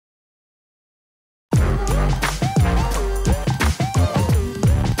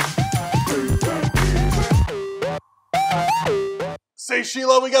Say,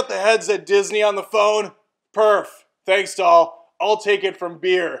 Sheila, we got the heads at Disney on the phone. Perf. Thanks, doll. I'll take it from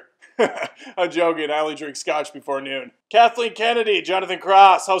beer. I'm joking. I only drink scotch before noon. Kathleen Kennedy, Jonathan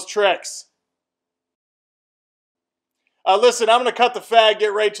Cross. How's tricks? Listen, I'm going to cut the fag,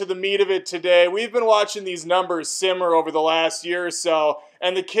 get right to the meat of it today. We've been watching these numbers simmer over the last year or so,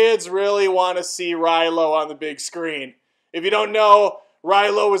 and the kids really want to see Rilo on the big screen. If you don't know,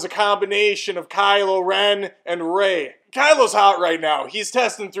 Rilo is a combination of Kylo Ren and Rey. Kylo's hot right now. He's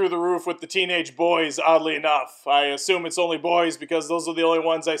testing through the roof with the teenage boys, oddly enough. I assume it's only boys because those are the only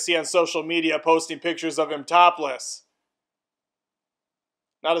ones I see on social media posting pictures of him topless.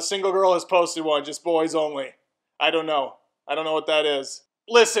 Not a single girl has posted one, just boys only. I don't know. I don't know what that is.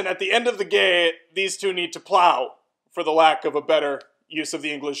 Listen, at the end of the day, these two need to plow, for the lack of a better use of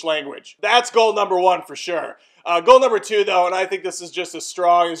the English language. That's goal number one for sure. Goal number two, though, and I think this is just as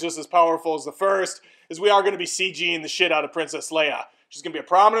strong, it's just as powerful as the first, is we are going to be CGing the shit out of Princess Leia. She's going to be a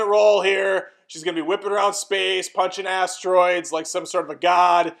prominent role here. She's going to be whipping around space, punching asteroids like some sort of a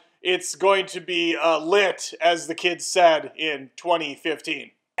god. It's going to be lit, as the kids said in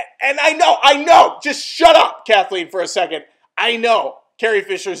 2015. And I know, just shut up, Kathleen, for a second. I know, Carrie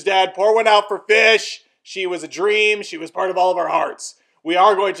Fisher's dead. Pour one out for Fish. She was a dream. She was part of all of our hearts. We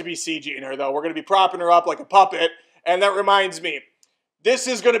are going to be CGing her, though. We're going to be propping her up like a puppet. And that reminds me, this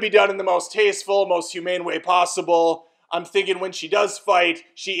is going to be done in the most tasteful, most humane way possible. I'm thinking when she does fight,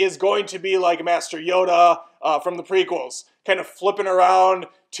 she is going to be like Master Yoda from the prequels, kind of flipping around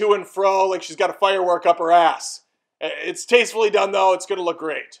to and fro like she's got a firework up her ass. It's tastefully done, though. It's going to look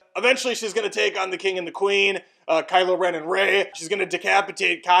great. Eventually, she's going to take on the King and the Queen, Kylo Ren and Rey. She's going to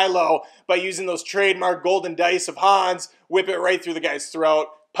decapitate Kylo by using those trademark golden dice of Han's, whip it right through the guy's throat,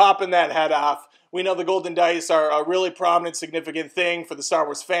 popping that head off. We know the golden dice are a really prominent, significant thing for the Star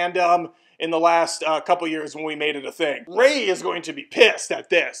Wars fandom in the last couple years when we made it a thing. Rey is going to be pissed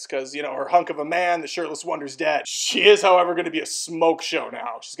at this because, you know, her hunk of a man, the shirtless wonder's dead. She is, however, going to be a smoke show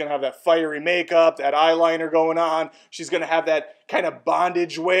now. She's going to have that fiery makeup, that eyeliner going on. She's going to have that kind of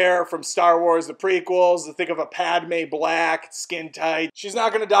bondage wear from Star Wars, the prequels. Think of a Padme black, skin tight. She's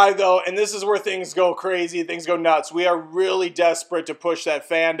not going to die, though, and this is where things go crazy, things go nuts. We are really desperate to push that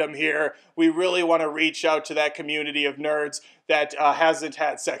fandom here. We really want to reach out to that community of nerds that hasn't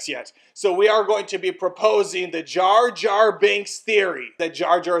had sex yet. So we are going to be proposing the Jar Jar Binks theory, that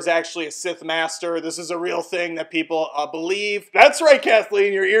Jar Jar is actually a Sith Master. This is a real thing that people believe. That's right,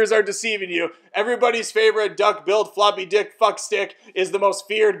 Kathleen, your ears are deceiving you. Everybody's favorite duck-billed floppy dick fuckstick is the most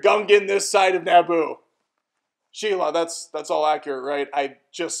feared Gungan this side of Naboo. Sheila, that's all accurate, right? I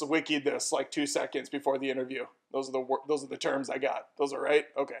just wikied this like 2 seconds before the interview. Those are the terms I got. Those are right?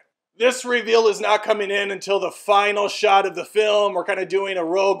 Okay. This reveal is not coming in until the final shot of the film. We're kind of doing a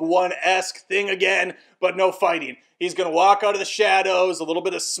Rogue One-esque thing again, but no fighting. He's going to walk out of the shadows, a little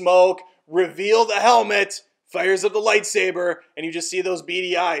bit of smoke, reveal the helmet, fires up the lightsaber, and you just see those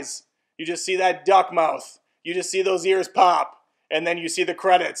beady eyes. You just see that duck mouth. You just see those ears pop, and then you see the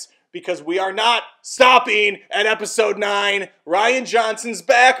credits. Because we are not stopping at episode 9. Rian Johnson's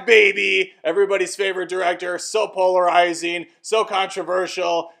back, baby. Everybody's favorite director. So polarizing, so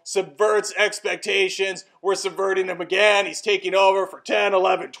controversial, subverts expectations. We're subverting him again. He's taking over for 10,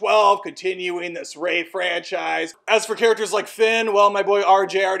 11, 12, continuing this Rey franchise. As for characters like Finn, well, my boy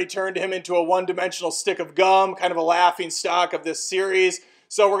RJ already turned him into a one-dimensional stick of gum, kind of a laughing stock of this series.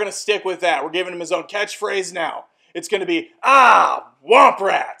 So we're going to stick with that. We're giving him his own catchphrase now. It's going to be, womp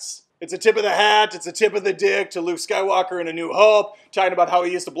rats. It's a tip of the hat, it's a tip of the dick to Luke Skywalker in A New Hope, talking about how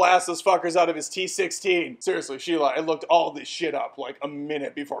he used to blast those fuckers out of his T-16. Seriously, Sheila, I looked all this shit up like a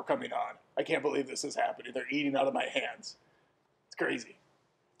minute before coming on. I can't believe this is happening. They're eating out of my hands. It's crazy.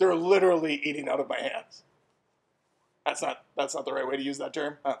 They're literally eating out of my hands. That's not the right way to use that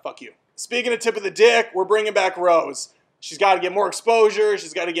term. Fuck you. Speaking of tip of the dick, we're bringing back Rose. She's got to get more exposure.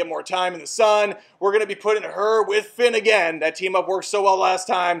 She's got to get more time in the sun. We're going to be putting her with Finn again. That team up worked so well last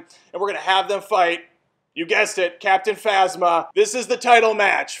time. And we're going to have them fight. You guessed it, Captain Phasma. This is the title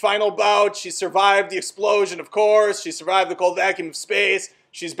match. Final bout. She survived the explosion, of course. She survived the cold vacuum of space.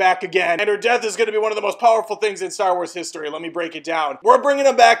 She's back again. And her death is going to be one of the most powerful things in Star Wars history. Let me break it down. We're bringing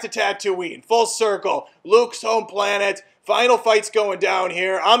them back to Tatooine. Full circle. Luke's home planet. Final fight's going down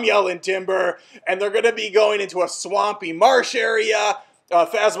here. I'm yelling timber. And they're going to be going into a swampy marsh area.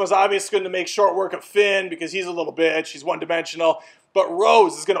 Phasma's obviously going to make short work of Finn because he's a little bitch. He's one-dimensional. But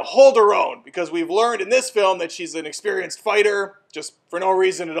Rose is going to hold her own because we've learned in this film that she's an experienced fighter just for no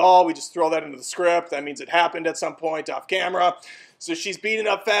reason at all. We just throw that into the script. That means it happened at some point off camera. So she's beating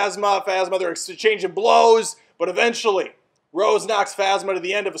up Phasma. They're exchanging blows. But eventually, Rose knocks Phasma to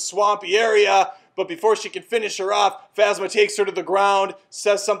the end of a swampy area, but before she can finish her off, Phasma takes her to the ground,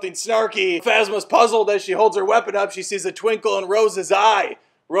 says something snarky. Phasma's puzzled as she holds her weapon up. She sees a twinkle in Rose's eye.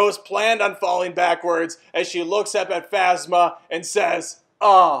 Rose planned on falling backwards as she looks up at Phasma and says,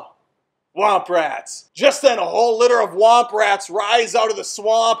 "Ah, womp rats." Just then, a whole litter of womp rats rise out of the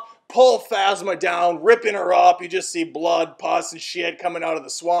swamp, pull Phasma down, ripping her up. You just see blood, pus, and shit coming out of the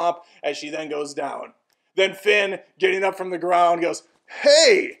swamp as she then goes down. Then Finn, getting up from the ground, goes,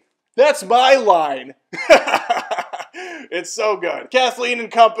 "Hey, that's my line." It's so good. Kathleen and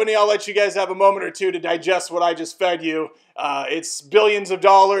company, I'll let you guys have a moment or two to digest what I just fed you. It's billions of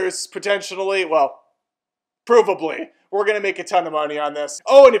dollars, potentially. Well, provably. We're going to make a ton of money on this.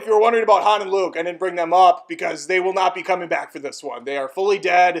 Oh, and if you were wondering about Han and Luke, I didn't bring them up because they will not be coming back for this one. They are fully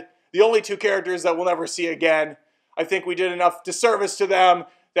dead. The only two characters that we'll never see again. I think we did enough disservice to them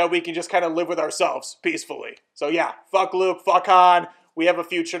that we can just kind of live with ourselves peacefully. So yeah, fuck Luke, fuck Han. We have a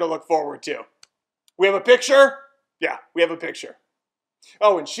future to look forward to. We have a picture? Yeah, we have a picture.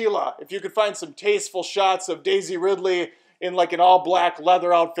 Oh, and Sheila, if you could find some tasteful shots of Daisy Ridley in like an all-black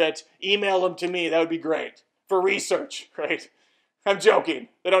leather outfit, email them to me. That would be great. For research, right? I'm joking.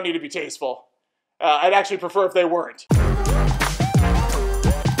 They don't need to be tasteful. I'd actually prefer if they weren't.